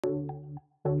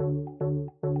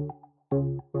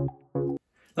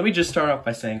Let me just start off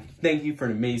by saying thank you for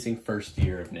an amazing first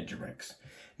year of NinjaBricks.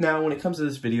 Now, when it comes to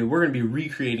this video, we're going to be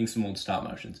recreating some old stop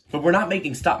motions. But we're not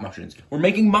making stop motions, we're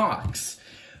making mocks.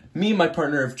 Me and my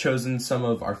partner have chosen some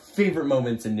of our favorite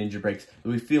moments in NinjaBricks that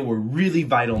we feel were really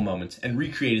vital moments and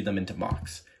recreated them into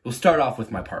mocks. We'll start off with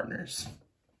my partners.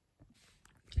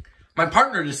 My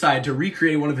partner decided to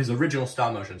recreate one of his original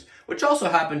stop motions, which also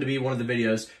happened to be one of the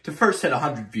videos to first hit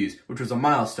 100 views, which was a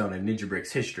milestone in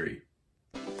NinjaBricks history.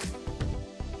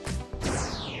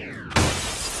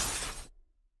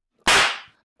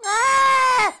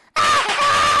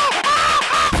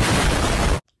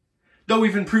 Though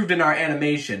we've improved in our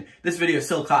animation, this video is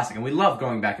still a classic and we love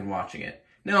going back and watching it.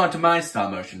 Now on to my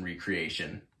stop motion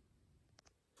recreation.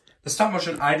 The stop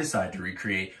motion I decided to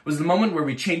recreate was the moment where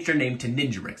we changed our name to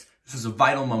NinjaBricks. This was a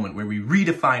vital moment where we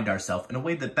redefined ourselves in a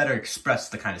way that better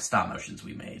expressed the kind of stop motions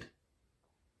we made.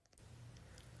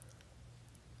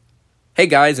 Hey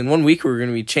guys, in 1 week we're going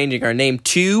to be changing our name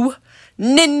to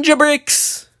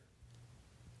NinjaBricks!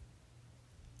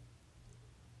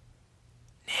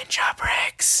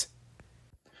 NinjaBricks!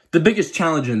 The biggest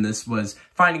challenge in this was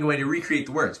finding a way to recreate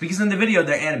the words, because in the video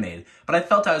they're animated, but I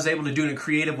felt I was able to do it in a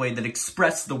creative way that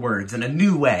expressed the words in a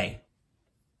new way.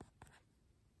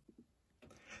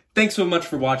 Thanks so much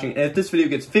for watching, and if this video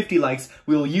gets 50 likes,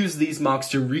 we will use these mocks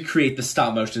to recreate the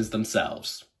stop motions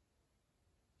themselves.